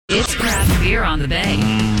Beer on the Bay.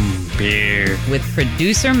 Beer. With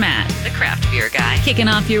producer Matt, the craft beer guy, kicking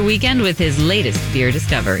off your weekend with his latest beer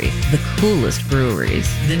discoveries, the coolest breweries,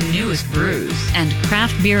 the newest brews, and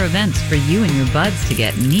craft beer events for you and your buds to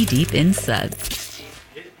get knee-deep in suds.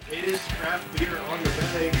 It is craft beer on the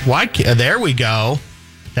bay. Why? There we go.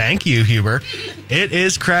 Thank you, Huber. It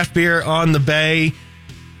is craft beer on the bay.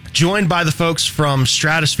 Joined by the folks from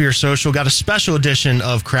Stratosphere Social. Got a special edition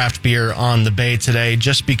of craft beer on the bay today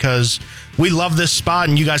just because we love this spot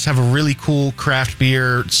and you guys have a really cool craft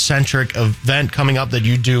beer centric event coming up that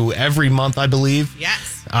you do every month, I believe.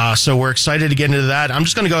 Yes. So we're excited to get into that. I'm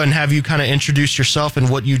just going to go ahead and have you kind of introduce yourself and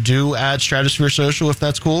what you do at Stratosphere Social, if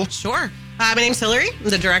that's cool. Sure. My name's Hillary. I'm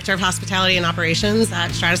the Director of Hospitality and Operations at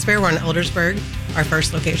Stratosphere. We're in Eldersburg, our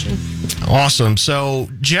first location. Awesome. So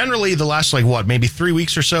generally the last, maybe 3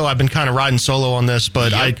 weeks or so, I've been kind of riding solo on this,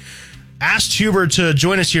 but I asked Huber to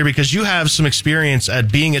join us here because you have some experience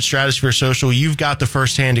at being at Stratosphere Social. You've got the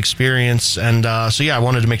firsthand experience. And I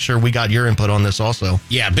wanted to make sure we got your input on this also.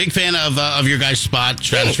 Yeah, big fan of your guys' spot,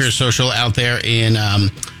 Stratosphere Social out there in...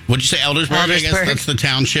 what'd you say, Eldersburg? I guess that's the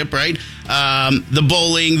township, right? The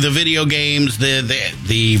bowling, the video games,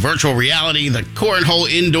 the virtual reality, the cornhole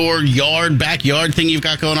indoor backyard thing you've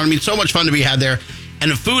got going on. I mean, so much fun to be had there.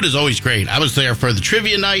 And the food is always great. I was there for the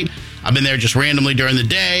trivia night. I've been there just randomly during the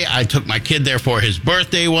day. I took my kid there for his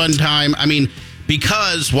birthday one time. I mean,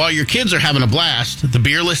 because while your kids are having a blast, the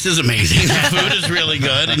beer list is amazing. The food is really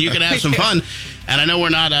good, and you can have some fun. And I know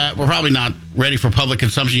we're probably not ready for public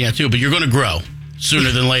consumption yet, too, but you're going to grow sooner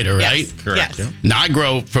than later, right? Yes. Correct. Yes. Now I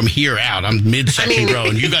grow from here out. I'm mid-section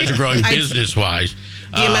growing. You guys are growing business-wise.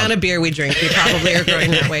 The amount of beer we drink, we probably are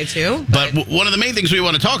growing that way too. But one of the main things we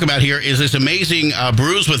want to talk about here is this amazing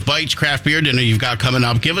Brews with Bites craft beer dinner you've got coming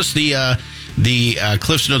up. Give us the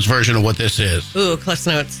Cliff's Notes version of what this is. Ooh, Cliff's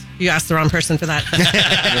Notes. You asked the wrong person for that.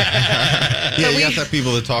 You got the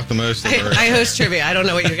people that talk the most. I host trivia. I don't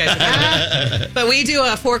know what you guys are doing. But we do a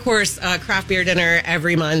 4-course craft beer dinner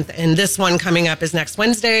every month. And this one coming up is next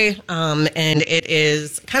Wednesday. And it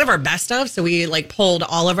is kind of our best of. So we polled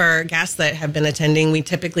all of our guests that have been attending. We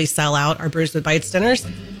typically sell out our Brews with Bites dinners.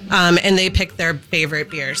 And they pick their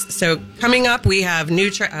favorite beers. So coming up, we have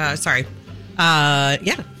Flying Dog.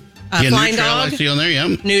 I see on there,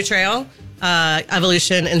 yeah. New Trail,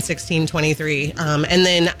 Evolution, and 1623. And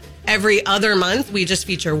then every other month, we just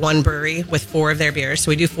feature one brewery with 4 of their beers. So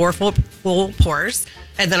we do 4 full pours.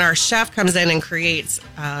 And then our chef comes in and creates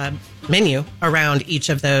a menu around each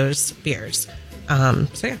of those beers. So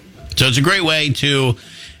it's a great way to,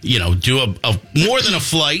 do a more than a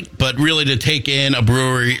flight, but really to take in a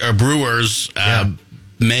brewery or brewer's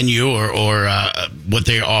menu or what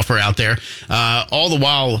they offer out there. All the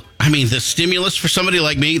while, I mean, the stimulus for somebody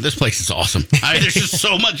like me, this place is awesome. There's just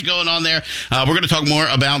so much going on there. We're going to talk more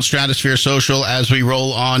about Stratosphere Social as we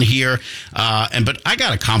roll on here. But I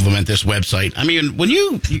got to compliment this website. I mean, when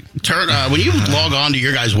you log on to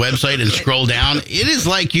your guys' website and scroll down, it is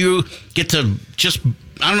like you get to just...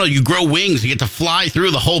 I don't know, you grow wings, you get to fly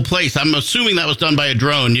through the whole place. I'm assuming that was done by a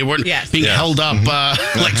drone. You weren't being held up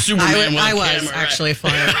like Superman with a camera. I was actually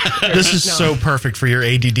flying. This is so perfect for your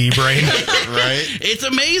ADD brain. Right? It's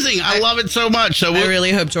amazing. I love it so much. So I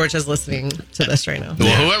really hope George is listening to this right now.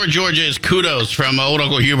 Well, whoever George is, kudos from Old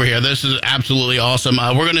Uncle Huber here. This is absolutely awesome.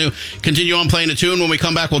 We're going to continue on playing a tune. When we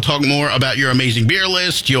come back, we'll talk more about your amazing beer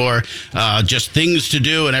list, your just things to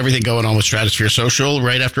do, and everything going on with Stratosphere Social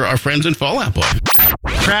right after our friends in Fallout Boy.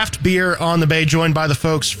 Craft beer on the bay, joined by the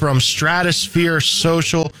folks from Stratosphere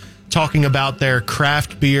Social, talking about their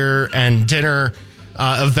craft beer and dinner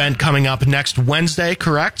event coming up next Wednesday,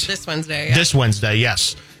 correct? This Wednesday, yeah. This Wednesday,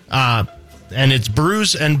 yes. And it's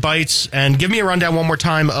Brews and Bites. And give me a rundown one more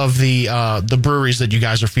time of the breweries that you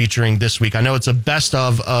guys are featuring this week. I know it's a best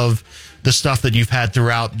of the stuff that you've had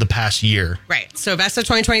throughout the past year. Right. So best of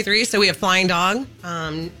 2023. So we have Flying Dog,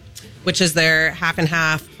 which is their half and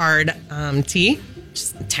half hard tea. Which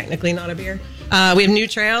is technically not a beer. We have New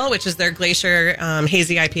Trail, which is their Glacier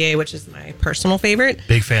Hazy IPA, which is my personal favorite.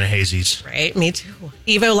 Big fan of hazies. Right, me too.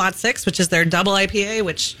 Evo Lot 6, which is their double IPA,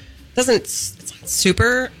 which it's not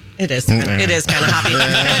super... It is kind of hoppy.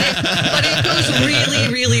 But it goes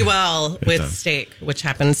really, really well with steak, which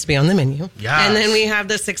happens to be on the menu. Yes. And then we have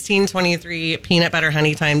the 1623 Peanut Butter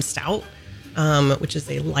Honey Time Stout, which is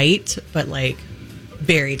a light, but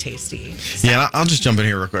very tasty. Yeah, I'll just jump in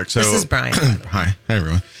here real quick. So this is Brian. Hi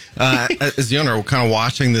everyone. As the owner, kind of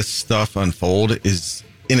watching this stuff unfold is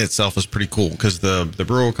in itself is pretty cool because the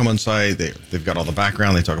brewer will come on site. They've got all the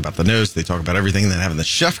background. They talk about the notes. They talk about everything. Then having the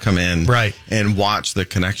chef come in and watch the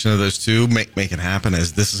connection of those two, make it happen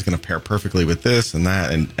as this is going to pair perfectly with this and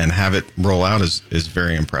that, and have it roll out is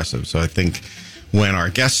very impressive. So I think when our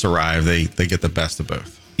guests arrive, they get the best of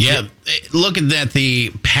both. Yeah, looking at the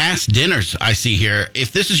past dinners I see here,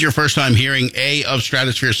 if this is your first time hearing A, of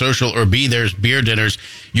Stratosphere Social, or B, there's beer dinners,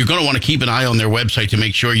 you're going to want to keep an eye on their website to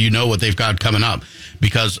make sure you know what they've got coming up.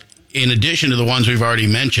 Because in addition to the ones we've already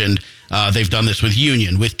mentioned, they've done this with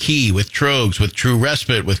Union, with Key, with Trogs, with True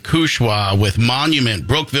Respite, with Couchois, with Monument,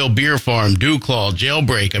 Brookville Beer Farm, Dewclaw,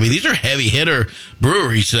 Jailbreak. I mean, these are heavy hitter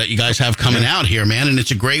breweries that you guys have coming out here, man. And it's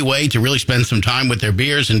a great way to really spend some time with their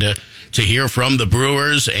beers and to hear from the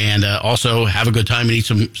brewers and also have a good time and eat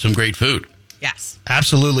some great food. Yes.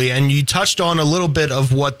 Absolutely. And you touched on a little bit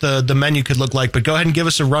of what the menu could look like, but go ahead and give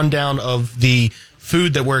us a rundown of the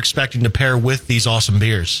food that we're expecting to pair with these awesome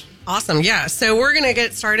beers. Awesome. Yeah. So we're going to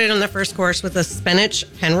get started on the first course with a spinach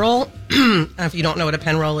pen roll. If you don't know what a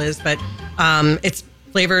pen roll is, but it's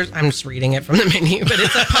flavors. I'm just reading it from the menu, but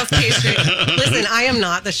it's a puff pastry. Listen, I am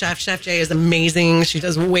not the chef. Chef Jay is amazing. She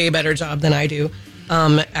does a way better job than I do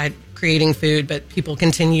at creating food, but people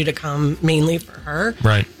continue to come mainly for her.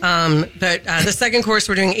 Right. But the second course,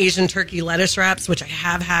 we're doing Asian turkey lettuce wraps, which I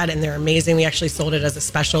have had, and they're amazing. We actually sold it as a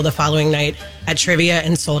special the following night at Trivia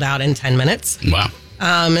and sold out in 10 minutes. Wow.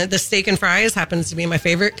 The steak and fries happens to be my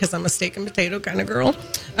favorite because I'm a steak and potato kind of girl.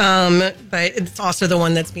 But it's also the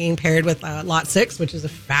one that's being paired with Lot 6, which is a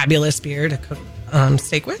fabulous beer to cook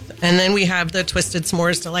steak with. And then we have the Twisted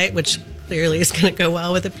S'mores Delight, which clearly is going to go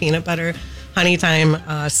well with a peanut butter honey thyme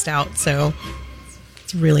stout. So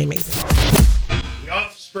it's really amazing.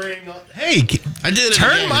 Hey, I did it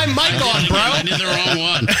turn again. my mic on, bro. I did the wrong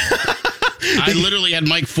one. I literally had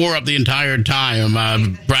mic 4 up the entire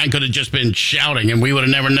time. Brian could have just been shouting, and we would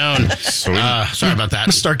have never known. Sorry about that. I'm going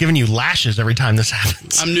to start giving you lashes every time this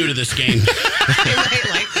happens. I'm new to this game. I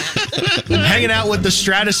might like that. Hanging out with the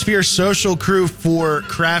Stratosphere Social crew for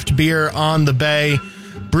craft beer on the Bay.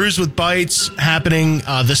 Brews with Bites happening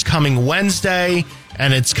this coming Wednesday.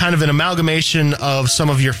 And it's kind of an amalgamation of some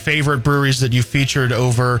of your favorite breweries that you featured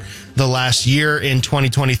over the last year in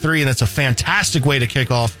 2023. And it's a fantastic way to kick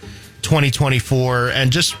off 2024.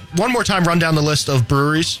 And just one more time, run down the list of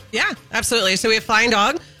breweries. Yeah, absolutely. So we have Flying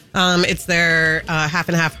Dog. It's their half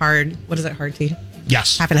and half hard. What is it? Hard tea?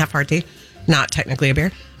 Yes. Half and half hard tea. Not technically a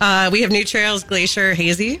beer. We have New Trails Glacier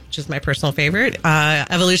Hazy, which is my personal favorite.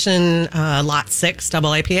 Evolution Lot 6 Double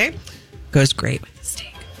IPA. Goes great with the steak.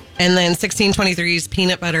 And then 1623's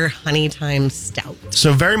Peanut Butter Honey Thyme Stout.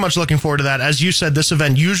 So very much looking forward to that. As you said, this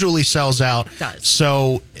event usually sells out. It does.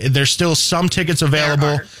 So there's still some tickets available.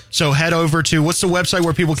 There are. So head over to, what's the website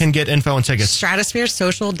where people can get info and tickets?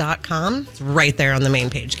 StratosphereSocial.com. It's right there on the main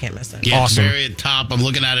page. Can't miss it. Yeah, Awesome. It's very at top. I'm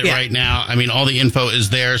looking at it right now. I mean, all the info is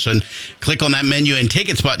there. So click on that menu and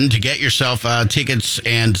tickets button to get yourself tickets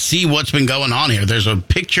and see what's been going on here. There's a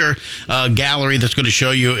picture gallery that's going to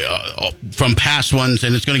show you from past ones,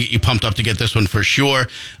 and it's going to get you pumped up to get this one for sure.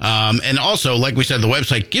 And also, like we said, the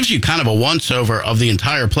website gives you kind of a once-over of the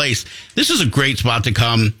entire place. This is a great spot to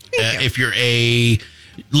come if you're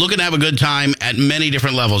looking to have a good time at many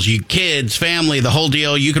different levels. You kids, family, the whole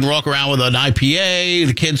deal. You can walk around with an IPA.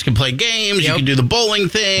 The kids can play games. You can do the bowling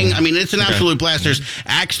thing. I mean, it's an absolute blast. There's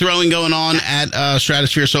axe throwing going on at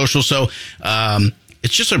Stratosphere Social. So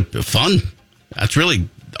it's just a fun. That's really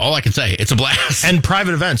all I can say. It's a blast. And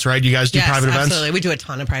private events, right? You guys do private events? Absolutely. We do a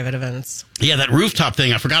ton of private events. Yeah, that rooftop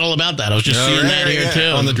thing. I forgot all about that. I was just seeing that here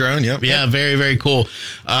too. On the drone, yep. Yeah, very, very cool.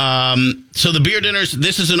 So the beer dinners,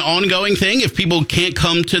 this is an ongoing thing. If people can't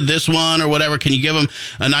come to this one or whatever, can you give them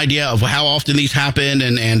an idea of how often these happen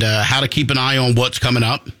and how to keep an eye on what's coming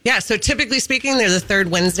up? Yeah, so typically speaking, they're the third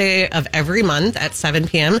Wednesday of every month at 7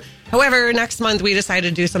 p.m. However, next month we decided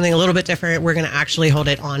to do something a little bit different. We're going to actually hold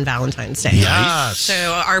it on Valentine's Day. Yes.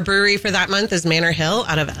 So our brewery for that month is Manor Hill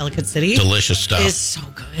out of Ellicott City. Delicious stuff. It's so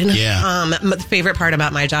good. Yeah. The favorite part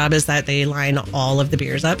about my job is that they line all of the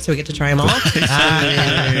beers up, so we get to try them all.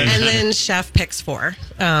 And then Chef picks 4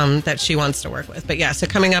 that she wants to work with. But yeah, so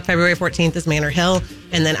coming up February 14th is Manor Hill,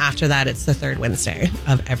 and then after that it's the third Wednesday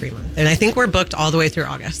of every month. And I think we're booked all the way through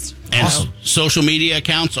August. And social media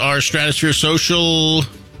accounts are Stratosphere Social.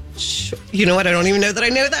 You know what? I don't even know that I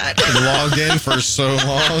know that. Logged in for so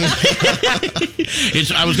long.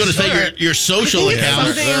 I was going to say your social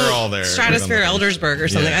account. They're all there. Stratosphere Eldersburg or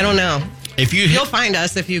something. I don't know. You'll find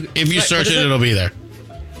us if you search it, it'll be there.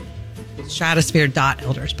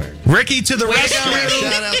 Stratosphere.Eldersburg. Ricky to the rescue.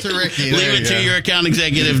 Shout out to Ricky. Leave it to your account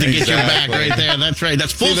executive to get your back right there. That's right.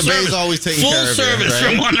 That's full See, the Bay's service. always taking full care of you, service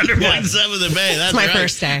right? from 100.7 The Bay. That's It's my right.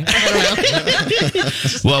 first day. I don't know.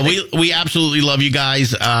 Well, we absolutely love you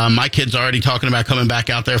guys. My kid's already talking about coming back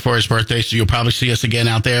out there for his birthday, so you'll probably see us again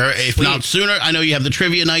out there. If not sooner, I know you have the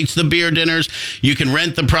trivia nights, the beer dinners. You can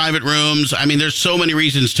rent the private rooms. I mean, there's so many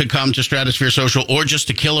reasons to come to Stratosphere Social, or just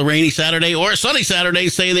to kill a rainy Saturday or a sunny Saturday,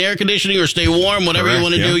 stay in the air conditioning or stay warm, whatever you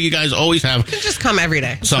want to do. You guys always have Just come every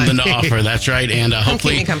day. It's something fine. to offer. That's right. And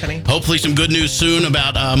hopefully, keep me company. hopefully some good news soon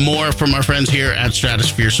about more from our friends here at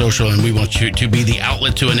Stratosphere Social. And we want you to be the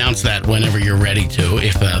outlet to announce that whenever you're ready to,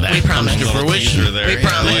 if that comes promise. to fruition. There, We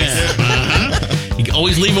promise. You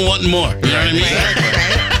always leave them wanting more. You know what I mean?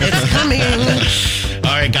 Right? It's coming.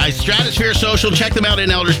 All right, guys. Stratosphere Social. Check them out in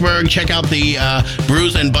Eldersburg. Check out the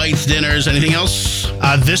Brews and Bites dinners. Anything else?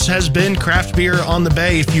 This has been Craft Beer on the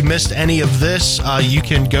Bay. If you missed any of this, you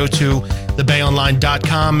can go to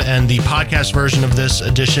thebayonline.com, and the podcast version of this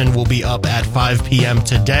edition will be up at 5 p.m.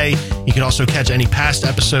 today. You can also catch any past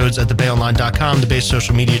episodes at thebayonline.com, the Bay's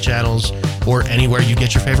social media channels, or anywhere you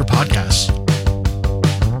get your favorite podcasts.